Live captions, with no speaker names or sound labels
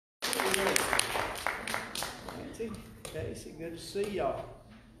Casey. Casey, good to see y'all.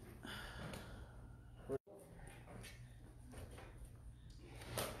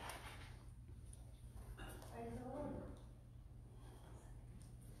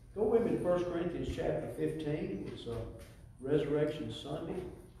 Go with me to 1 Corinthians chapter 15. It's Resurrection Sunday.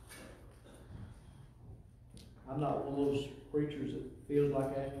 I'm not one of those preachers that feels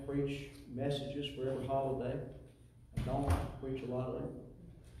like I have to preach messages for every holiday. I don't preach a lot of them.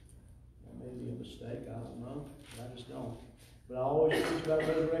 That may be a mistake, I don't know. But I just don't. But I always preach about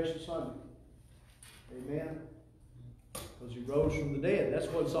Resurrection Sunday. Amen? Because he rose from the dead. That's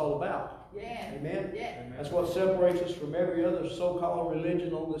what it's all about. Yeah. Amen? Yeah. That's what separates us from every other so-called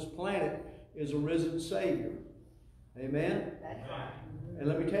religion on this planet, is a risen Savior. Amen? That's right. And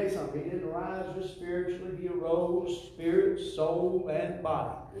let me tell you something. He didn't rise just spiritually. He arose spirit, soul, and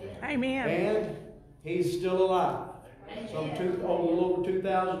body. Yeah. Amen. And he's still alive. Amen. A little over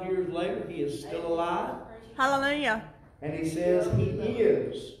 2,000 years later, he is still alive. Hallelujah. And he says he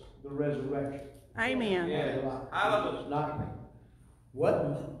is the resurrection. Amen. Hallelujah. Not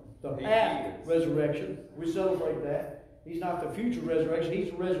what? The past resurrection. We celebrate that. He's not the future resurrection.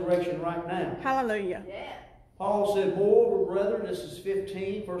 He's the resurrection right now. Hallelujah. Yeah. Paul said, moreover, brethren, this is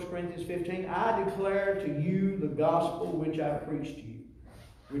 15, 1 Corinthians 15, I declare to you the gospel which I preached to you,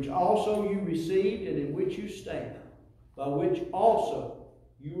 which also you received and in which you stand, by which also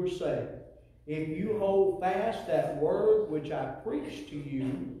you were saved, if you hold fast that word which I preached to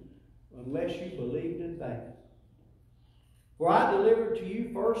you, unless you believed in vain. For I delivered to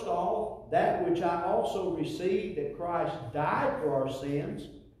you first all that which I also received, that Christ died for our sins,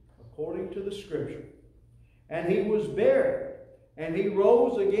 according to the Scripture. And he was buried, and he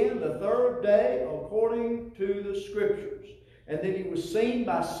rose again the third day, according to the Scriptures. And then he was seen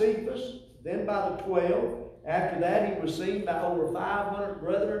by Cephas, then by the 12. After that he was seen by over 500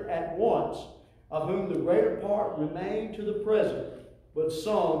 brethren at once, of whom the greater part remain to the present, but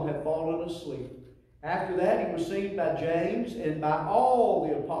some have fallen asleep. After that he was seen by James and by all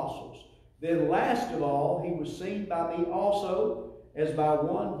the apostles. Then last of all he was seen by me also, as by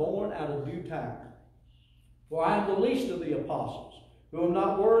one born out of due time. For I am the least of the apostles, who am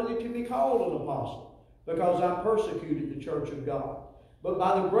not worthy to be called an apostle, because I persecuted the church of God. But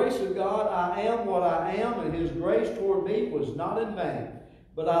by the grace of God I am what I am, and his grace toward me was not in vain.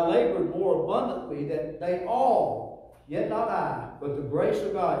 But I labored more abundantly than they all, yet not I, but the grace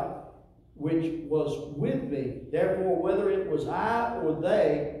of God, which was with me. Therefore, whether it was I or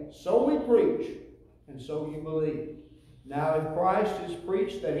they, so we preach, and so you believe. Now, if Christ is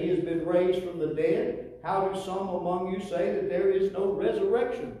preached that he has been raised from the dead, how do some among you say that there is no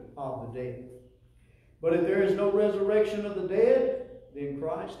resurrection of the dead? But if there is no resurrection of the dead, then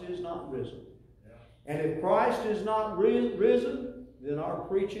Christ is not risen. And if Christ is not risen, then our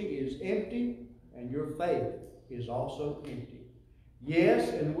preaching is empty, and your faith is also empty. Yes,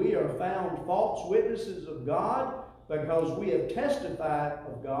 and we are found false witnesses of God, because we have testified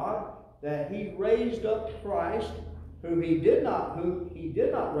of God that he raised up Christ, whom he did not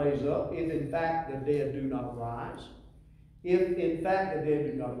raise up, if in fact the dead do not rise. If in fact the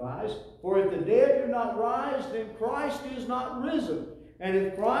dead do not rise. For if the dead do not rise, then Christ is not risen. And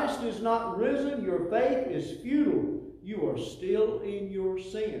if Christ is not risen, your faith is futile. You are still in your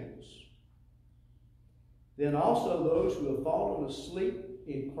sins. Then also those who have fallen asleep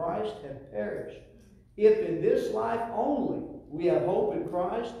in Christ have perished. If in this life only we have hope in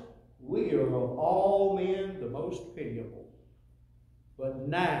Christ, we are of all men the most pitiable. But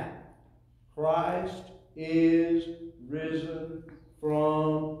now Christ is risen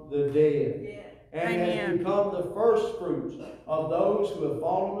from the dead, and has become the first fruits of those who have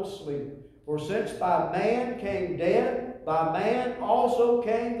fallen asleep. For since by man came death, by man also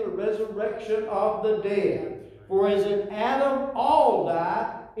came the resurrection of the dead. For as in Adam all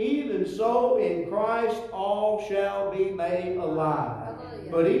die, even so in Christ all shall be made alive.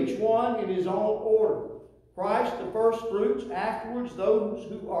 But each one in his own order. Christ the first fruits, afterwards those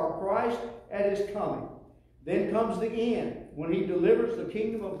who are Christ at his coming. Then comes the end, when he delivers the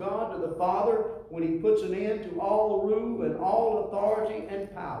kingdom of God to the Father, when he puts an end to all rule and all authority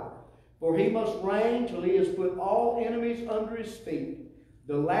and power. For he must reign till he has put all enemies under his feet.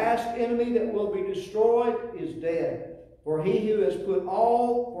 The last enemy that will be destroyed is death. For he has put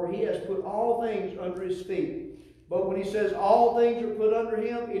all things under his feet. But when he says all things are put under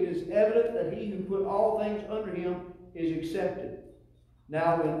him, it is evident that he who put all things under him is accepted.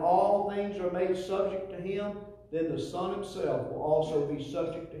 Now when all things are made subject to him, then the Son himself will also be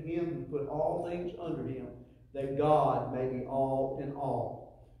subject to him who put all things under him, that God may be all in all.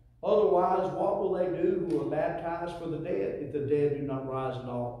 Otherwise, what will they do who are baptized for the dead, if the dead do not rise at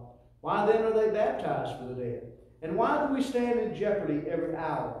all? Why then are they baptized for the dead? And why do we stand in jeopardy every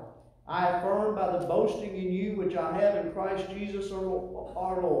hour? I affirm by the boasting in you which I have in Christ Jesus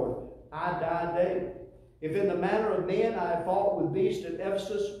our Lord, I die daily. If in the manner of men I have fought with beasts at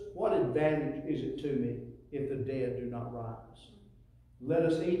Ephesus, what advantage is it to me if the dead do not rise? Let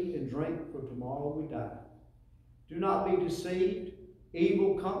us eat and drink, for tomorrow we die. Do not be deceived.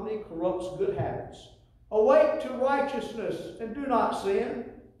 Evil company corrupts good habits. Awake to righteousness and do not sin,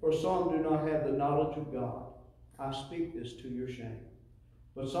 for some do not have the knowledge of God. I speak this to your shame.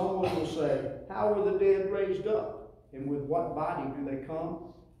 But someone will say, how were the dead raised up? And with what body do they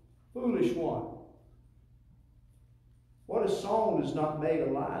come? Foolish one. What is sown is not made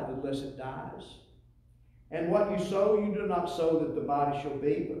alive unless it dies. And what you sow, you do not sow that the body shall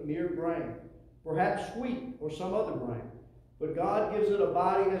be, but mere grain, perhaps wheat or some other grain. But God gives it a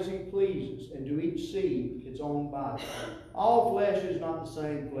body as he pleases, and to each seed its own body. All flesh is not the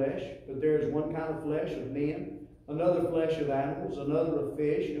same flesh, but there is one kind of flesh of men, another flesh of animals, another of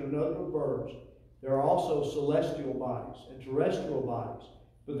fish, and another of birds. There are also celestial bodies and terrestrial bodies.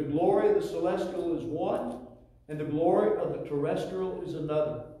 But the glory of the celestial is one, and the glory of the terrestrial is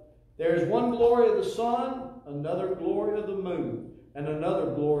another. There is one glory of the sun, another glory of the moon, and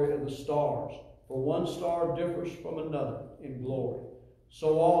another glory of the stars. For one star differs from another in glory.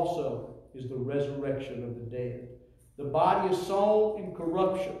 So also is the resurrection of the dead. The body is sown in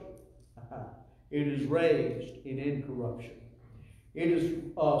corruption. It is raised in incorruption. It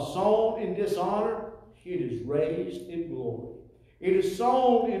is sown in dishonor. It is raised in glory. It is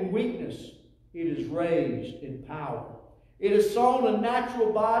sown in weakness. It is raised in power. It is sown a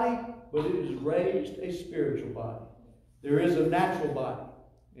natural body, but it is raised a spiritual body. There is a natural body,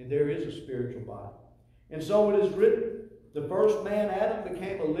 and there is a spiritual body. And so it is written, the first man, Adam,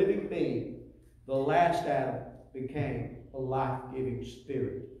 became a living being. The last Adam became a life-giving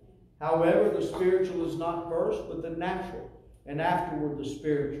spirit. However, the spiritual is not first, but the natural, and afterward the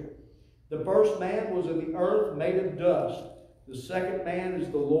spiritual. The first man was of the earth, made of dust. The second man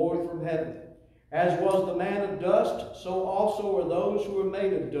is the Lord from heaven. As was the man of dust, so also are those who are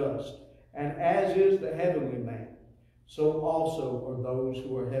made of dust. And as is the heavenly man, so also are those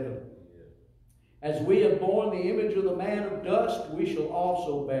who are heavenly. As we have borne the image of the man of dust, we shall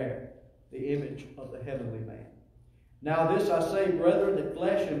also bear the image of the heavenly man. Now this I say, brethren, that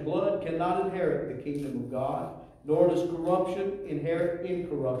flesh and blood cannot inherit the kingdom of God, nor does corruption inherit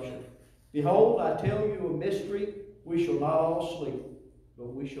incorruption. Behold, I tell you a mystery, we shall not all sleep,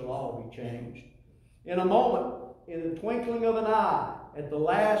 but we shall all be changed. In a moment, in the twinkling of an eye, at the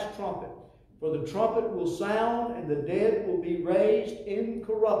last trumpet, for the trumpet will sound, and the dead will be raised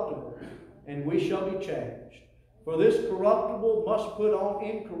incorruptible, and we shall be changed. For this corruptible must put on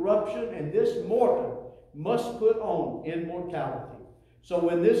incorruption, and this mortal must put on immortality. So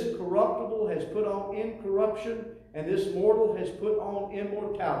when this corruptible has put on incorruption, and this mortal has put on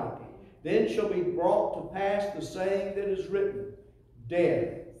immortality, then shall be brought to pass the saying that is written,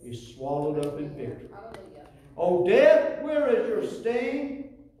 death is swallowed up in victory. O death, where is your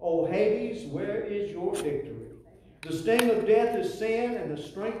sting? O Hades, where is your victory? The sting of death is sin, and the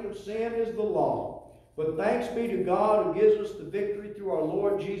strength of sin is the law. But thanks be to God who gives us the victory through our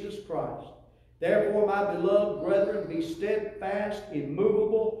Lord Jesus Christ. Therefore, my beloved brethren, be steadfast,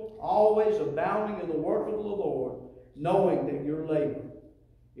 immovable, always abounding in the work of the Lord, knowing that your labor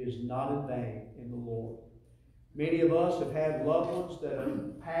is not in vain in the Lord. Many of us have had loved ones that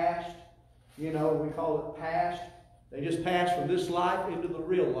have passed. You know, we call it passed. They just passed from this life into the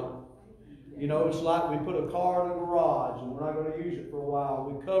real life. You know, it's like we put a car in a garage and we're not going to use it for a while.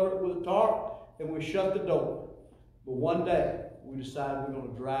 We cover it with a tarp and we shut the door. But one day, we decide we're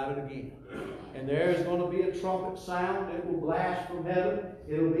going to drive it again. And there's going to be a trumpet sound. It will blast from heaven.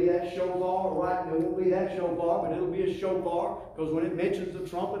 It'll be that shofar, right? It won't be that shofar, but it'll be a shofar. Because when it mentions the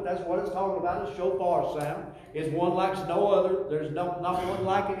trumpet, that's what it's talking about, a shofar sound. It's one like no other. There's not one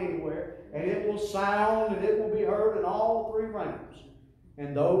like it anywhere. And it will sound, and it will be heard in all three realms.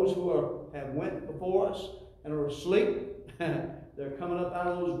 And those who have went before us and are asleep, they're coming up out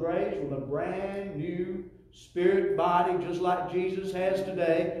of those graves with a brand new spirit body, just like Jesus has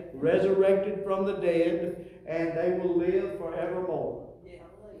today, resurrected from the dead, and they will live forevermore.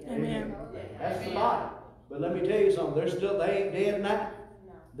 Amen. That's the body. But let me tell you something, they ain't dead now.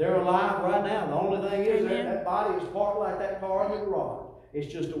 They're alive right now. The only thing is that body is parked like that car in the garage.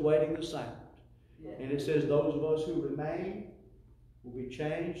 It's just awaiting the sound. And it says those of us who remain will be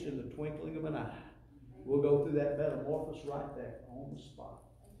changed in the twinkling of an eye. We'll go through that metamorphosis right there on the spot.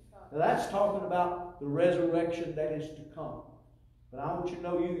 Now that's talking about the resurrection that is to come. But I want you to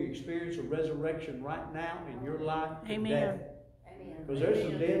know you can experience a resurrection right now in your life today. Amen. Because there's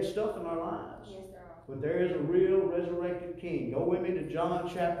some dead stuff in our lives. But there is a real resurrected king. Go with me to John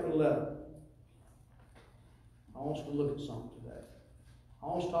chapter 11. I want us to look at something today. I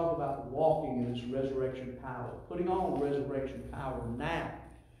want us to talk about walking in this resurrection power. Putting on resurrection power now.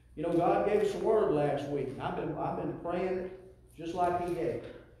 You know, God gave us a word last week. I've been praying it just like He gave.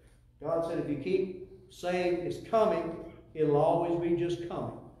 God said if you keep saying it's coming, it'll always be just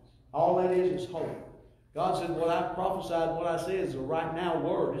coming. All that is hope. God said what I prophesied, what I said is a right now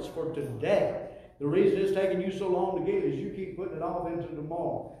word. It's for today. The reason it's taking you so long to get it is you keep putting it off into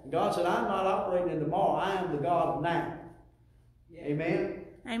tomorrow. And God said, I'm not operating in tomorrow. I am the God of now. Yeah. Amen?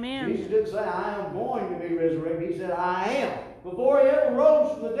 Amen. Jesus didn't say, I am going to be resurrected. He said, I am. Before He ever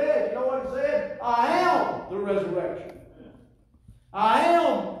rose from the dead, you know what He said? I am the resurrection. I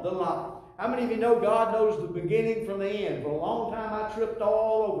am the life. How many of you know God knows the beginning from the end? For a long time I tripped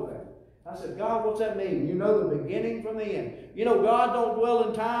all over that. I said, God, what's that mean? You know the beginning from the end. You know God don't dwell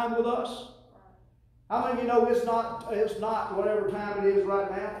in time with us. How many of you know it's not whatever time it is right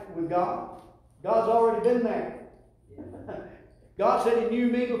now with God? God's already been there. God said He knew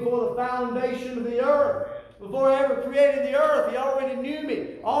me before the foundation of the earth. Before He ever created the earth, He already knew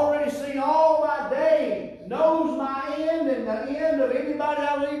me. Already seen all my days. Knows my end and the end of anybody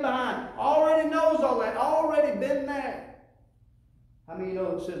I leave behind. Already knows all that. Already been there. How many of you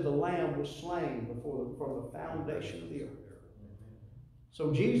know it says the Lamb was slain from the foundation of the earth?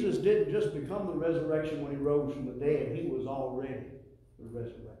 So Jesus didn't just become the resurrection when He rose from the dead. He was already the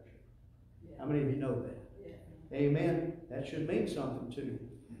resurrection. How many of you know that? Yeah. Amen. That should mean something to you.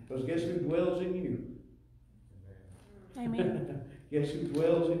 Because guess who dwells in you? Amen. Guess who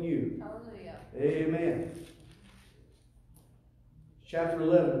dwells in you? Hallelujah. Amen. Chapter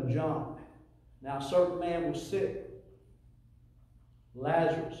 11 of John. Now a certain man was sick,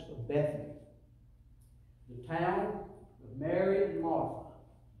 Lazarus of Bethany, the town of Mary and Martha.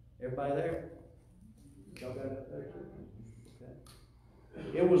 Everybody there? Y'all got that there too?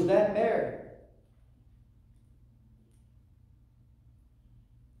 Okay. It was that Mary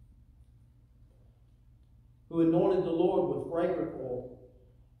who anointed the Lord with fragrant oil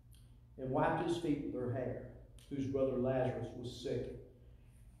and wiped His feet with her hair, whose brother Lazarus was sick.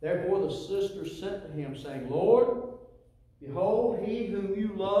 Therefore the sisters sent to Him, saying, Lord, behold, he whom you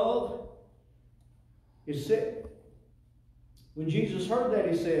love is sick. When Jesus heard that,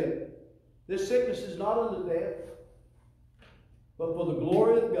 He said, this sickness is not unto death, but for the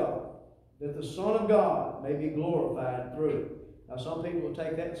glory of God, that the Son of God may be glorified through it. Now some people will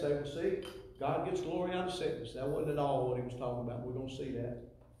take that and say, well, see, God gets glory out of sickness. That wasn't at all what He was talking about. We're going to see that.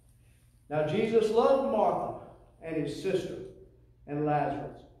 Now Jesus loved Martha and his sister and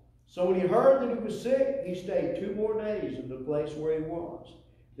Lazarus. So when He heard that he was sick, He stayed 2 more days in the place where he was.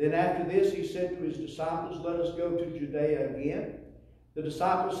 Then after this He said to His disciples, let us go to Judea again. The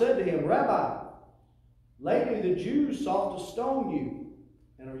disciples said to Him, Rabbi, lately the Jews sought to stone you,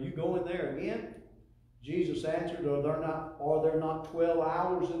 and are you going there again? Jesus answered, are there not 12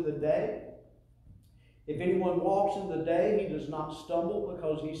 hours in the day? If anyone walks in the day, he does not stumble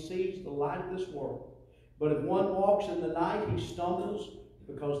because he sees the light of this world. But if one walks in the night, he stumbles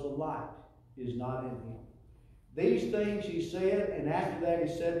because the light is not in him. These things He said, and after that He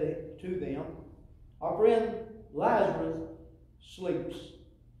said to them, our friend Lazarus sleeps,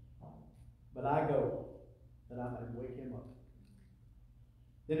 but I go that I may wake him up.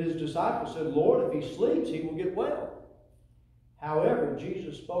 Then His disciples said, Lord, if he sleeps, he will get well. However,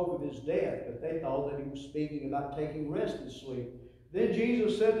 Jesus spoke of his death, but they thought that He was speaking about taking rest and sleep. Then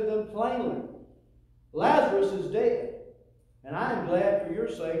Jesus said to them plainly, Lazarus is dead, and I am glad for your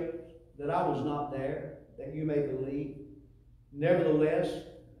sake that I was not there, that you may believe. Nevertheless,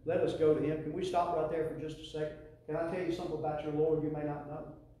 let us go to him. Can we stop right there for just a second? Can I tell you something about your Lord you may not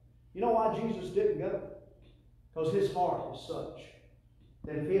know? You know why Jesus didn't go? Because His heart is such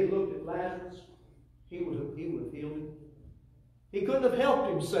that if He had looked at Lazarus, He would have healed him. He couldn't have helped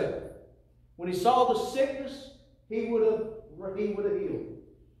Himself. When He saw the sickness, He would have healed him.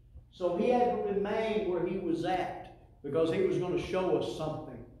 So He had to remain where He was at, because He was going to show us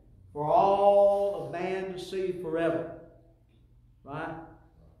something for all of man to see forever. Right?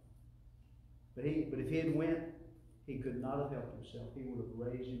 But if He had went, He could not have helped Himself. He would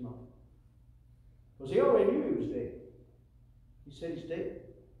have raised him up. Because He already knew he was dead. He said He's dead.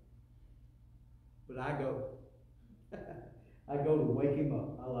 But I go. I go to wake him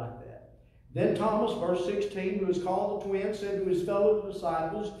up. I like that. Then Thomas, verse 16, who is called the twin, said to his fellow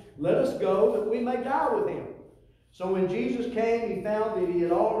disciples, let us go that we may die with him. So when Jesus came, He found that he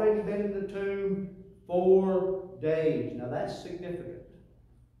had already been in the tomb 4 days. Now that's significant.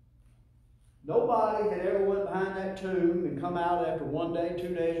 Nobody had ever went behind that tomb and come out after 1 day,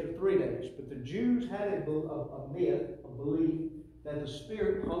 2 days, or 3 days. But the Jews had a myth, a belief, that the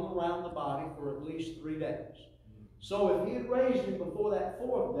spirit hung around the body for at least 3 days. So if he had raised him before that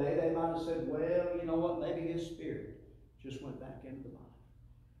 4th day, they might have said, well, you know what, maybe his spirit just went back into the body.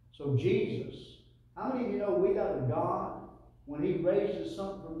 So Jesus, how many of you know we got a God, when he raises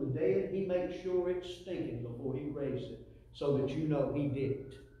something from the dead, he makes sure it's stinking before he raises it, so that you know he did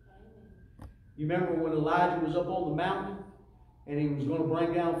it. You remember when Elijah was up on the mountain and he was going to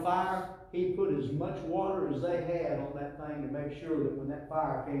bring down fire? He put as much water as they had on that thing to make sure that when that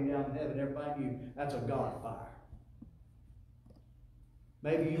fire came down from heaven, everybody knew that's a God fire.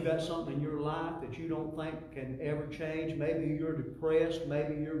 Maybe you've got something in your life that you don't think can ever change. Maybe you're depressed.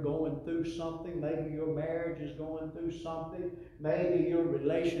 Maybe you're going through something. Maybe your marriage is going through something. Maybe your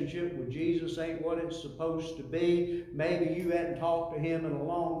relationship with Jesus ain't what it's supposed to be. Maybe you hadn't talked to him in a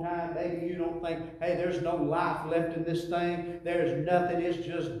long time. Maybe you don't think, hey, there's no life left in this thing. There's nothing. It's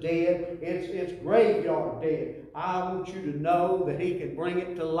just dead. It's graveyard dead. I want you to know that he can bring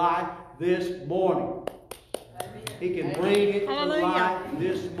it to life this morning. He can bring it to life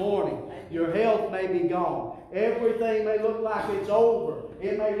this morning. Your health may be gone. Everything may look like it's over.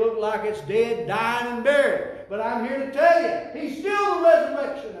 It may look like it's dead, dying, and buried. But I'm here to tell you, he's still the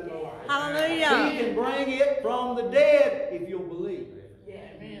resurrection and the life. Hallelujah. He can bring it from the dead if you'll believe.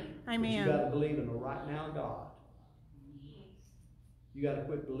 Amen. But you got to believe in the right now God. You got to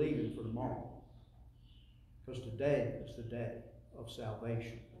quit believing for tomorrow. Because today is the day of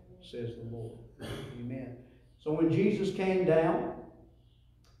salvation, says the Lord. Amen. So when Jesus came down,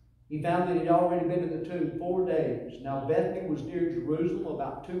 he found that he'd already been in the tomb 4 days. Now Bethany was near Jerusalem,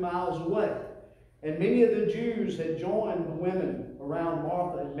 about 2 miles away. And many of the Jews had joined the women around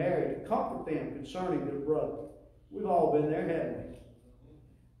Martha and Mary to comfort them concerning their brother. We've all been there, haven't we?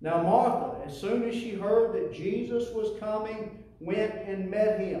 Now Martha, as soon as she heard that Jesus was coming, went and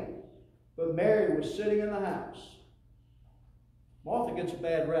met him. But Mary was sitting in the house. Martha gets a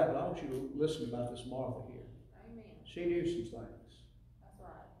bad rap, but I want you to listen about this Martha here. She knew some things. That's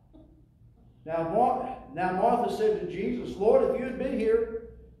right. Now Martha said to Jesus, Lord, if you had been here,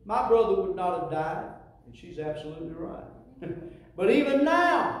 my brother would not have died. And she's absolutely right. But even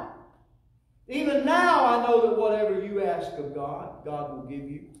now I know that whatever you ask of God, God will give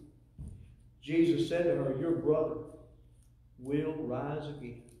you. Jesus said to her, your brother will rise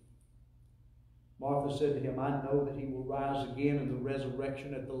again. Martha said to him, I know that he will rise again in the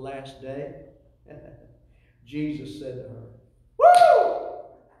resurrection at the last day. Jesus said to her, woo!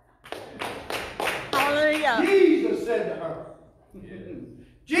 Hallelujah. Jesus said to her,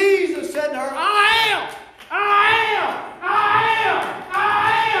 Jesus said to her, I am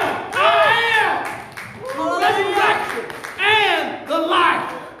the resurrection and the life.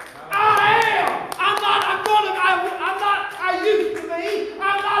 I used to be.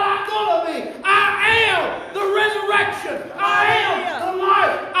 I'm going to be. I am the resurrection. I am the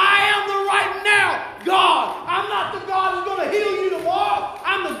life. I am the right now God. I'm not the God who's going to heal you tomorrow.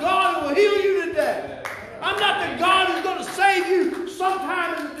 I'm the God who will heal you today. I'm not the God who's going to save you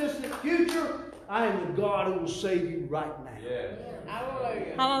sometime in the distant future. I am the God who will save you right now.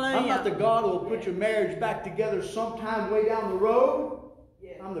 Hallelujah. I'm not the God who will put your marriage back together sometime way down the road.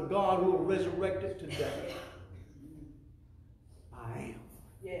 I'm the God who will resurrect it today. I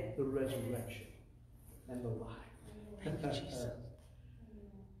am the resurrection and the life.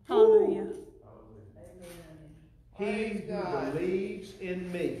 Hallelujah. He who believes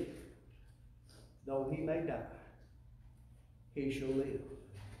in me, though he may die, he shall live.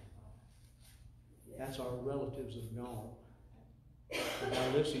 That's our relatives have gone. But now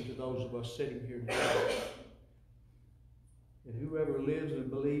listen to those of us sitting here today. And whoever lives and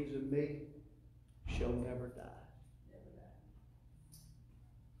believes in me shall never die.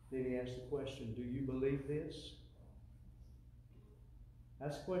 Then he asked the question, do you believe this?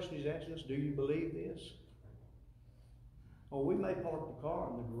 That's the question he's asking us. Do you believe this? Oh, we may park the car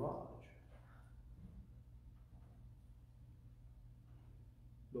in the garage.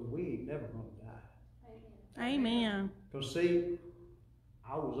 But we ain't never going to die. Amen. Because see,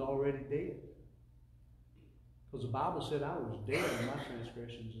 I was already dead. Because the Bible said I was dead in my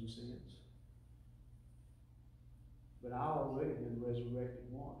transgressions and sins. But I already been resurrected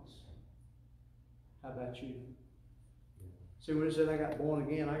once. How about you? See, when it said I got born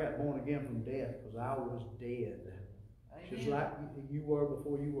again from death because I was dead. Amen. Just like you were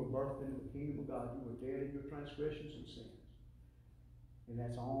before you were birthed into the kingdom of God. You were dead in your transgressions and sins. And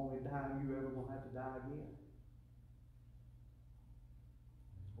that's the only time you ever going to have to die again.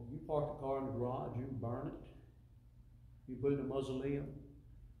 Well, you park the car in the garage, you burn it. You put it in a mausoleum.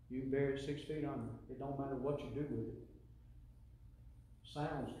 You can bury it 6 feet under. It don't matter what you do with it.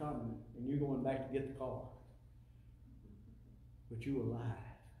 Sound's coming, and you're going back to get the car. But you're alive.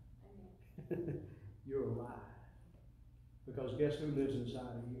 You're alive. Because guess who lives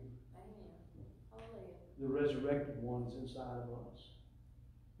inside of you? The resurrected one is inside of us.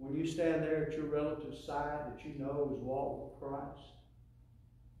 When you stand there at your relative's side that you know is walked with Christ,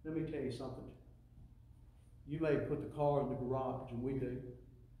 let me tell you something. You may put the car in the garage, and we do.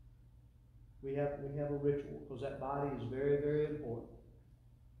 We have a ritual, because that body is very, very important.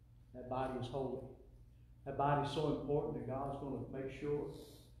 That body is holy. That body is so important that God's going to make sure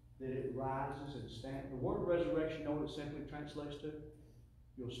that it rises and stands. The word resurrection, you know what it simply translates to?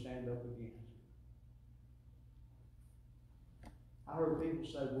 You'll stand up again. I heard people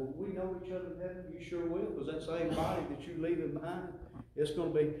say, well, we know each other in heaven. You sure will, because that same body that you're leaving behind, it's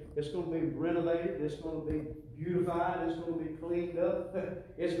going to be renovated. It's going to be beautified. It's going to be cleaned up.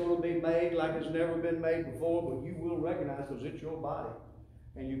 It's going to be made like it's never been made before, but you will recognize because it's your body,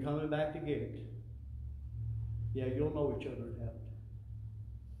 and you're coming back to get it. Yeah, you'll know each other in heaven.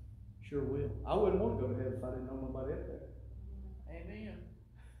 Sure will. I wouldn't want to go to heaven if I didn't know nobody up there. Amen.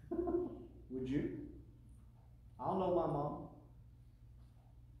 Would you? I'll know my mom.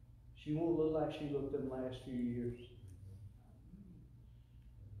 She won't look like she looked in the last few years.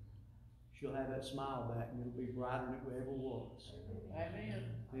 She'll have that smile back, and it'll be brighter than it ever was. Amen.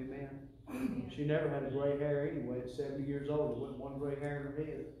 Amen. She never had a gray hair anyway. At 70 years old, there wasn't one gray hair in her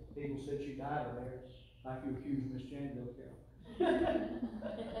head. People said she dyed her hair, like you accused Miss Jane of Carol.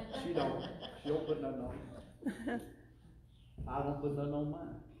 She don't. She don't put nothing on it. I don't put nothing on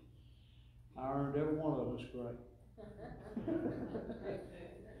mine. I earned every one of us gray.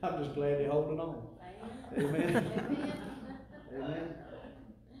 I'm just glad they're holding on. Amen. Amen.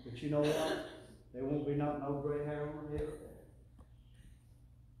 But you know what? There won't be no gray hair on her head.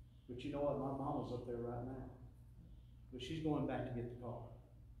 But you know what? My mama's up there right now. But she's going back to get the car.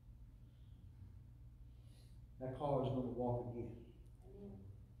 That car is going to walk again.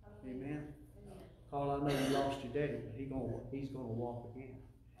 Amen. Carl, I know you lost your daddy, but he's going to walk again.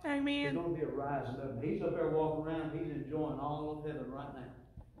 Amen. There's going to be a rising up. He's up there walking around. He's enjoying all of heaven right now.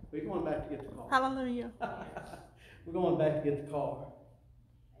 We're going back to get the car. Hallelujah. We're going back to get the car.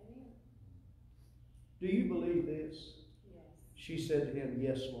 Amen. Do you believe this? Yes. She said to him,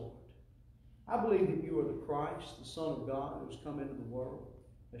 yes, Lord. I believe that you are the Christ, the Son of God, who has come into the world.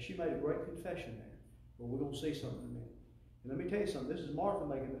 Now, she made a great confession there. But we're going to see something in a minute. And let me tell you something. This is Martha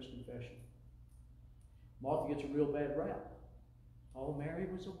making this confession. Martha gets a real bad rap. Oh, Mary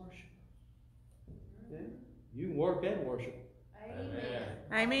was a worshiper. Yeah. You can work and worship. Amen.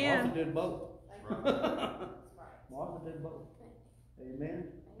 Amen. Martha did both. Right. Martha did both. Amen. Amen.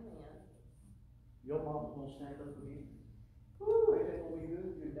 Your mama's going to stand up again. Woo, ain't that going to be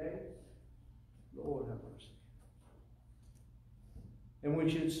good? Your daddy? Lord have mercy. And when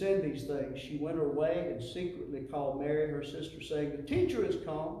she had said these things, she went her way and secretly called Mary, her sister, saying, the teacher is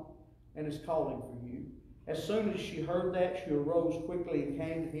come and is calling for you. As soon as she heard that, she arose quickly and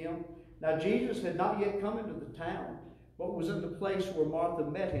came to him. Now Jesus had not yet come into the town, but was in the place where Martha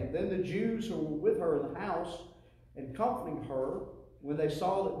met him. Then the Jews who were with her in the house and comforting her, when they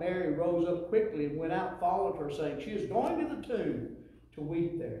saw that Mary rose up quickly and went out, followed her, saying, she is going to the tomb to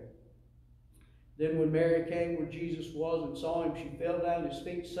weep there. Then when Mary came where Jesus was and saw him, she fell down at his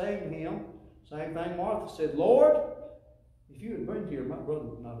feet, saying to him, same thing Martha said, Lord, if you had been here, my brother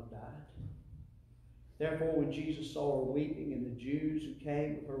would not have died. Therefore, when Jesus saw her weeping, and the Jews who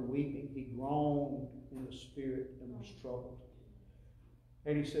came with her weeping, he groaned in the spirit and was troubled.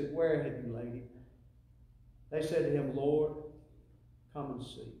 And he said, where had you laid him? They said to him, Lord, come and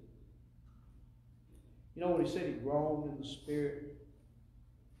see. You know when he said he groaned in the spirit?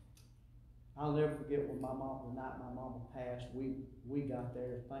 I'll never forget when the night my mama passed, we got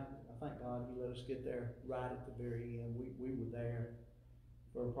there. I thank God he let us get there right at the very end. We were there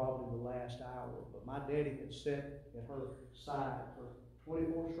for probably the last hour. But my daddy had sat at her side for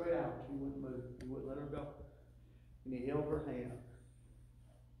 24 straight hours. He wouldn't move. He wouldn't let her go. And he held her hand.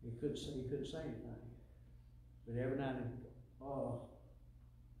 He couldn't say anything. But every now and then he'd go,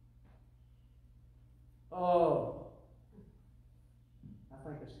 oh. I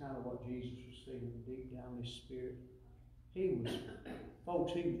think that's kind of what Jesus was feeling deep down in his spirit.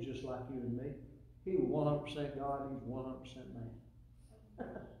 Folks, he was just like you and me. He was 100% God, he was 100% man.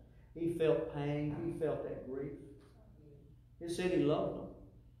 He felt pain, he felt that grief. He said he loved them.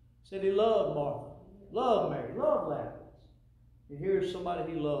 He said he loved Martha, loved Mary, loved Lazarus. And here's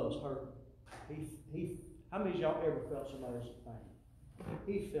somebody he loves hurt. How many of y'all ever felt somebody's pain?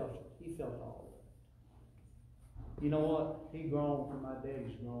 He felt it. He felt all of it. You know what? He groaned for my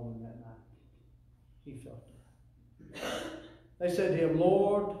daddy's groaning that night. He felt it. They said to him,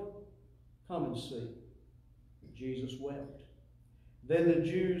 Lord, come and see. Jesus wept. Then the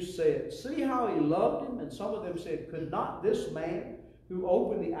Jews said, see how he loved him? And some of them said, could not this man who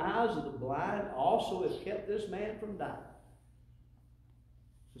opened the eyes of the blind also have kept this man from dying?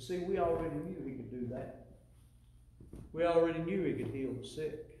 But see, we already knew he could do that. We already knew he could heal the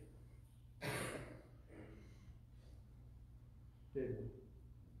sick. Did we?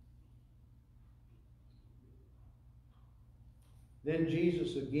 Then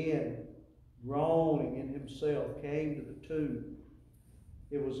Jesus again, groaning in himself, came to the tomb.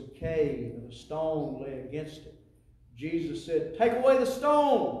 It was a cave, and a stone lay against it. Jesus said, take away the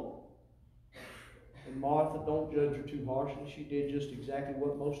stone. And Martha, don't judge her too harshly. She did just exactly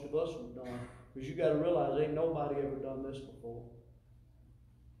what most of us would have done. Because you got to realize, ain't nobody ever done this before.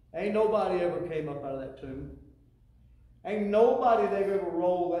 Ain't nobody ever came up out of that tomb. Ain't nobody they've ever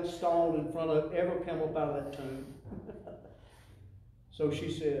rolled that stone in front of ever come up out of that tomb. So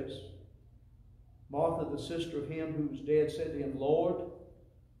she says, Martha, the sister of him who was dead, said to him, Lord,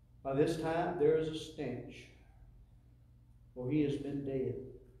 by this time there is a stench, for he has been dead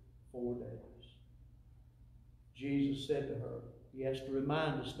 4 days. Jesus said to her, he has to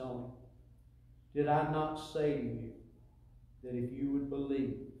remind the stone, did I not say to you that if you would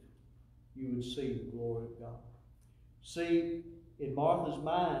believe, you would see the glory of God? See, in Martha's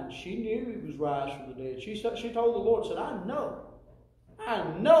mind, she knew he was raised from the dead. She told the Lord, said, I know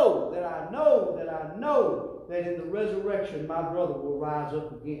that in the resurrection my brother will rise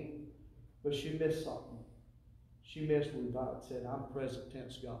up again. But she missed something. She missed what God said, I'm present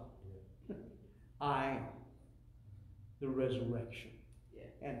tense God. I am the resurrection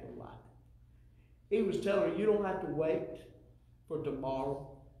and the life. He was telling her, you don't have to wait for tomorrow.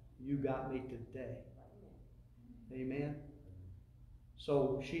 You got me today. Amen.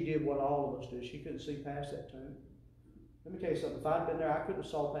 So she did what all of us do. She couldn't see past that tomb. Let me tell you something. If I'd been there, I couldn't have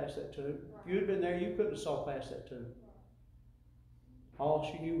saw past that tomb. If you'd been there, you couldn't have saw past that tomb. All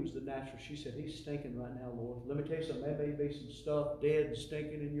she knew was the natural. She said, he's stinking right now, Lord. Let me tell you something. There may be some stuff dead and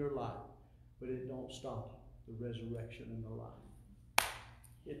stinking in your life, but it don't stop the resurrection in the life.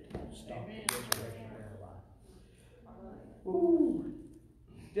 It don't stop the resurrection in the life. Ooh.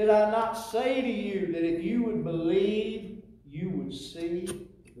 Did I not say to you that if you would believe, you would see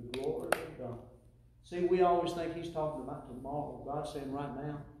the glory of God? See, we always think he's talking about tomorrow. God's saying right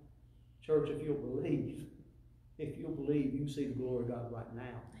now, church, if you'll believe, you can see the glory of God right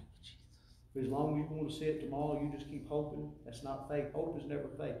now. Thank you, Jesus. But as long as you want to see it tomorrow, you just keep hoping. That's not faith. Hope is never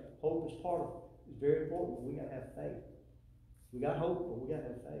faith. Hope is part of it. It's very important, but we got to have faith. We got hope, but we got to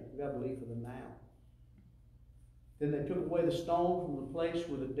have faith. We got to believe for the now. Then they took away the stone from the place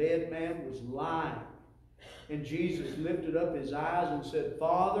where the dead man was lying. And Jesus lifted up his eyes and said,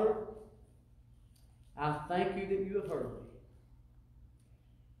 Father, I thank you that you have heard me.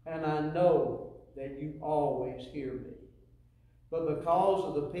 And I know that you always hear me. But because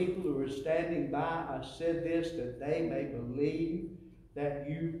of the people who are standing by, I said this, that they may believe that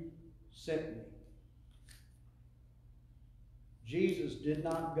you sent me. Jesus did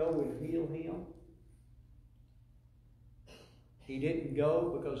not go and heal him. He didn't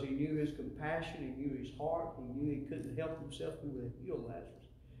go because he knew his compassion, he knew his heart, he knew he couldn't help himself, he would have healed Lazarus.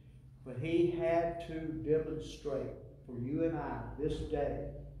 But he had to demonstrate for you and I this day,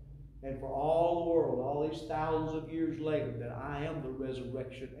 and for all the world, all these thousands of years later, that I am the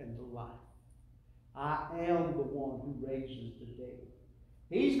resurrection and the life. I am the one who raises the dead.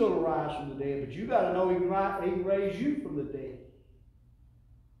 He's going to rise from the dead, but you got to know he can raise you from the dead.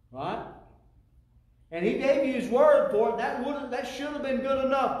 Right? And he gave you his word for it. That should have been good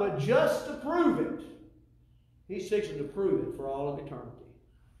enough. But just to prove it, he's fixing to prove it for all of eternity.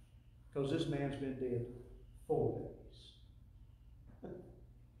 Because this man's been dead 4 days.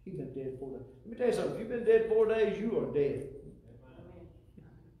 He's been dead 4 days. Let me tell you something. If you've been dead 4 days, you are dead.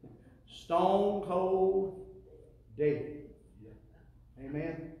 Stone cold dead.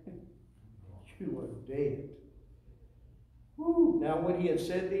 Amen? You are dead. Woo. Now when he had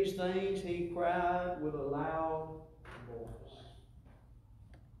said these things, he cried with a loud voice.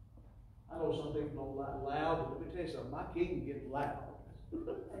 I know some people don't like loud, but let me tell you something. My king gets loud.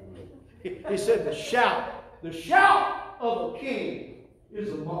 He said the shout of a king is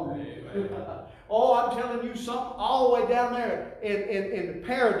among you. Oh, I'm telling you something, all the way down there in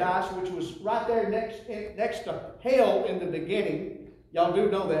paradise, which was right there next to hell in the beginning. Y'all do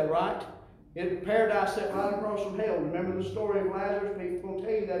know that, right? In paradise sat right across from hell. Remember the story of Lazarus? People going to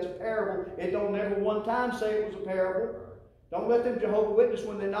tell you that's a parable. It don't never one time say it was a parable. Don't let them Jehovah's Witnesses,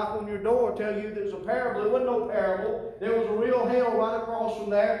 when they knock on your door, tell you there's a parable. There wasn't no parable. There was a real hell right across from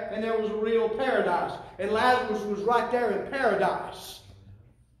there, and there was a real paradise. And Lazarus was right there in paradise.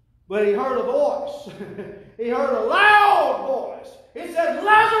 But he heard a voice. He heard a loud voice. It said,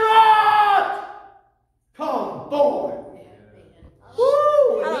 Lazarus, come forth.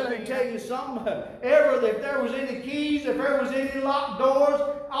 Woo! And let me tell you something. If there was any keys, if there was any locked doors,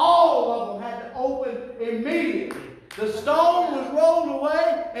 all of them had to open immediately. The stone was rolled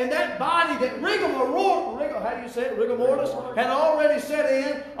away, and that body, that rigor mortis, had already set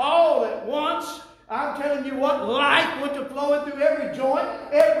in all at once. I'm telling you what, life went to flowing through every joint,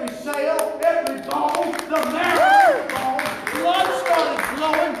 every cell, every bone, the marrow of the bone. Blood started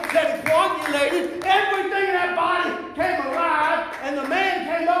flowing, that it coagulated. Everything in that body came alive, and the man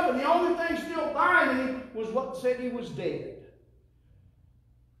came up, and the only thing still binding him was what said he was dead.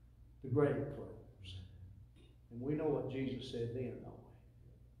 The grave closed. And we know what Jesus said then, don't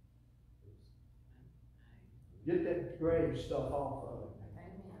we? Get that grave stuff off of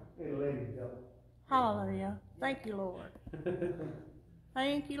it and let it go. Hallelujah. Thank you, Lord.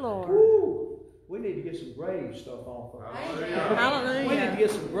 Thank you, Lord. Woo. We need to get some grave stuff off of us. Hallelujah. We need to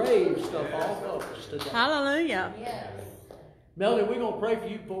get some grave stuff off of us today. Hallelujah. Yes. Melody, we're going to pray for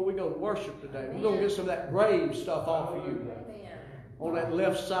you before we go to worship today. We're going to get some of that grave stuff off of you on that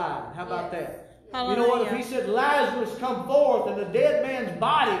left side. How about that? Hallelujah. You know what? If he said Lazarus come forth and the dead man's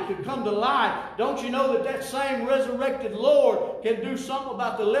body could come to life, don't you know that that same resurrected Lord can do something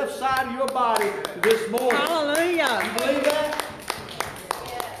about the left side of your body this morning? Hallelujah. You believe that?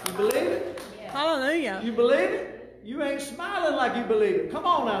 You believe it? Hallelujah. You believe it? You ain't smiling like you believe it. Come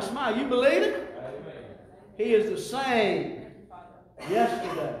on now, smile. You believe it? He is the same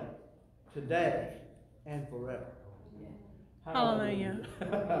yesterday, today, and forever. Hallelujah.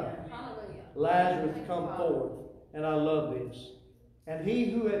 Lazarus come forth. And I love this. And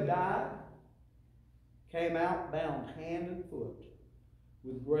he who had died came out bound hand and foot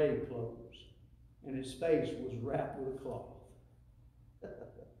with grave clothes, and his face was wrapped with a cloth.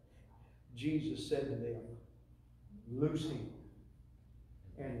 Jesus said to them, loose him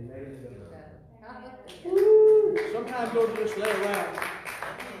and let him go. Woo! Sometimes you'll just lay around.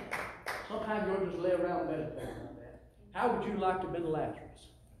 Sometimes you'll just lay around meditating on that. How would you like to have been Lazarus?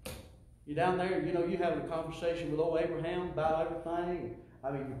 You're down there, you know, you having a conversation with old Abraham about everything. I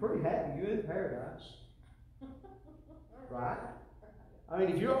mean, you're pretty happy. You're in paradise. Right? I mean,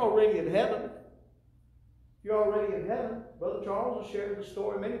 if you're already in heaven, Brother Charles has shared the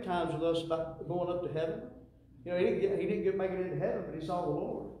story many times with us about going up to heaven. You know, he didn't make it into heaven, but he saw the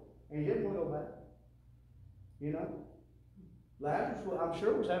Lord. And he didn't want to go back. You know? Lazarus, I'm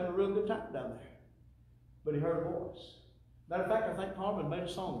sure, was having a real good time down there. But he heard a voice. Matter of fact, I think Carmen made a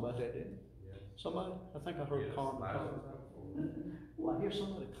song about that, didn't he? Yeah. Somebody? I think I heard Carmen. Oh, I hear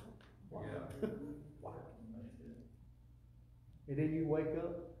somebody talk. Wow. Yeah. Wow. And then you wake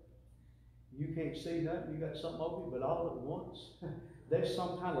up, you can't see nothing, you got something over you, but all at once, there's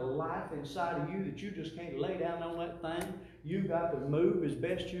some kind of life inside of you that you just can't lay down on that thing. You got to move as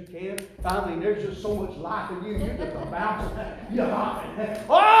best you can. I mean, there's just so much life in you, you're just bouncing. You're hopping.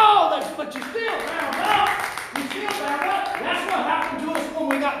 Oh, but you still bound up. You still bound up. That's what happened to us when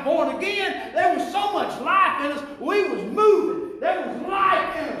we got born again. There was so much life in us. We was moving. There was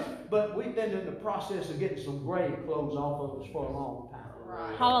life in us. But we've been in the process of getting some grave clothes off of us for a long time.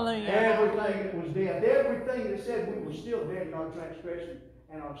 Right. Hallelujah. Everything that was dead, everything that said we were still dead in our transgression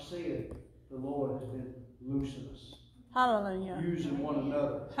and our sin, the Lord has been loosing us. Hallelujah. Using one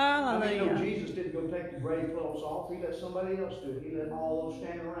another. Hallelujah. I mean, no, Jesus didn't go take the grave clothes off. He let somebody else do it. He let all those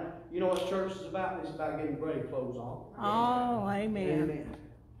stand around. You know what church is about? It's about getting grave clothes off. Oh, amen. Amen.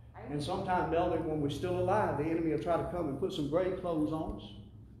 And sometimes, Melody, when we're still alive, the enemy will try to come and put some grave clothes on us.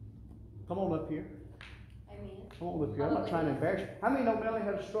 Come on up here. Amen. Come on up here. I'm not trying to embarrass you. How many know Melody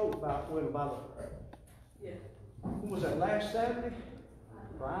had a stroke about Yeah. when was that, last Saturday?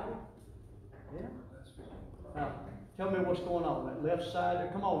 Friday? Yeah. Now, tell me what's going on. That left side there.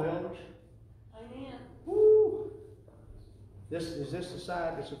 Come on, elders. Amen. Woo. Is this the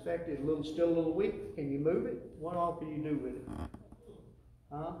side that's affected? Still a little weak? Can you move it? What all can you do with it?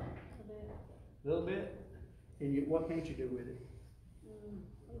 Huh? A little bit. What can't you do with it?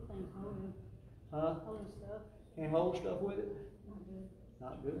 Huh? Can't hold stuff with it?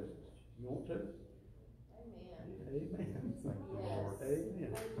 Not good. You want to? Amen.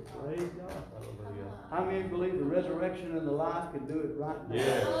 Amen. Praise God. How many believe the resurrection and the life can do it right now?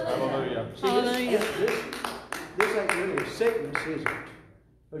 Yes. Hallelujah. See, this ain't really a sickness, is it?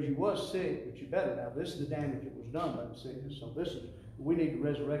 Because you was sick, but you better now. This is the damage that was done by the sickness. So this is We need the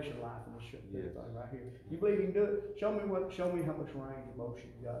resurrection life in this thing right here. You believe you can do it? Show me how much range of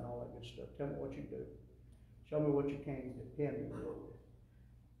motion you got and all that good stuff. Tell me what you do. Show me what you can do.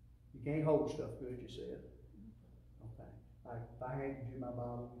 You can't hold stuff good, you said. Okay. Like if I handed you my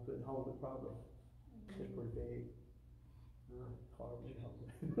Bible, you couldn't hold it probably. It's pretty big. Hardly hold it.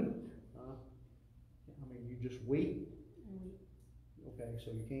 I mean, you just weak. Okay,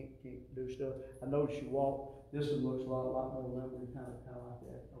 so you can't do stuff. I noticed you walk. This one looks a lot more limber, kind of like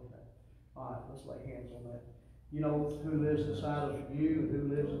that. Okay. All right, let's lay hands on that. You know who lives inside of you and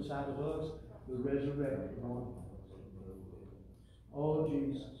who lives inside of us? The resurrected one. Oh,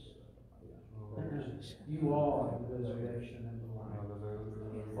 Jesus. You are the resurrection and the life.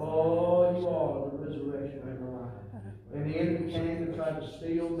 Oh, you are the resurrection and the life. And the enemy came and tried to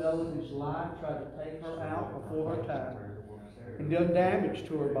steal Melody's life, tried to take her out before her time. He done damage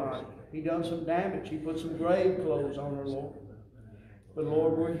to her body. He done some damage. He put some grave clothes on her, Lord. But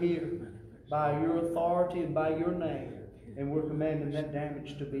Lord, we're here by your authority and by your name. And we're commanding that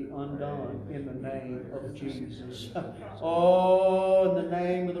damage to be undone in the name of Jesus. Oh, in the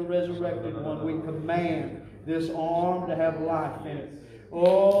name of the resurrected one, we command this arm to have life in it.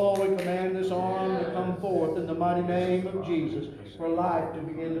 Oh, we command this arm to come forth in the mighty name of Jesus, for life to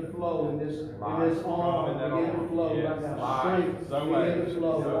begin to flow in this arm, begin to flow right now. Strength begin to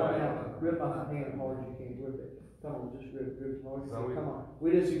flow right now. Grip my hand hard as you can. Grip it. Come on, just grip it hard as you can. Come on.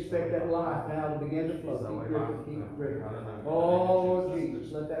 We just expect that life now to begin to flow. Keep gripping. Oh, Lord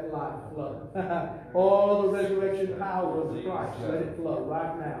Jesus, let that life flow. Oh, the resurrection power of the Christ, let it flow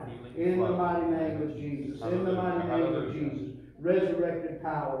right now. In the mighty name of Jesus. In the mighty name of Jesus. Resurrected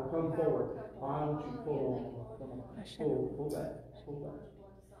power, come forward. Why don't you pull on? Come on. Pull back. Pull back.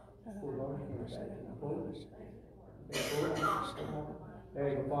 Pull hard as you can. Pull it. Okay, pull on. There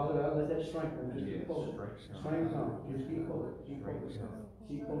you go, Father. God, let that strength come. Just keep pulling. Strength come. Just keep pulling. Keep pulling.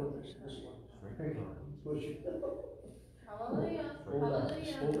 Keep pulling this way. There you go. Push it. Hallelujah. Pull back.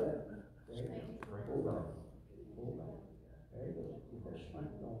 Hallelujah. Pull back. There you go. Pull back. Pull back. There you go. Keep that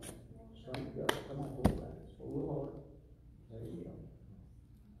strength going. Strength go. Come on, pull back. Pull a little harder. There you go.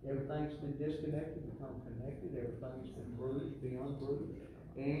 Everything's been disconnected, become connected. Everything's been bruised, be unbruised.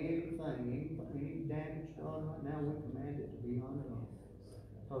 Any damage done right now, we command it to be undone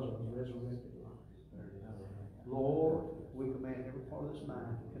because of the resurrected life. Lord, we command every part of this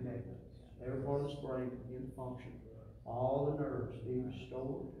mind to connect. Every part of this brain to begin to function. All the nerves be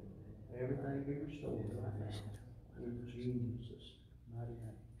restored. Everything be restored right now. In Jesus' mighty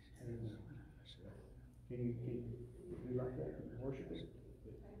name. Amen. Can you do like that? Worship it.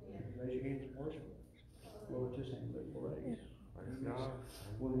 Raise your hands and worship. Lord, just hand it praise.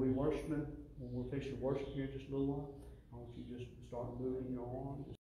 When we worship Him, when we're fixing to worship here just a little while, I want you just start moving your arms.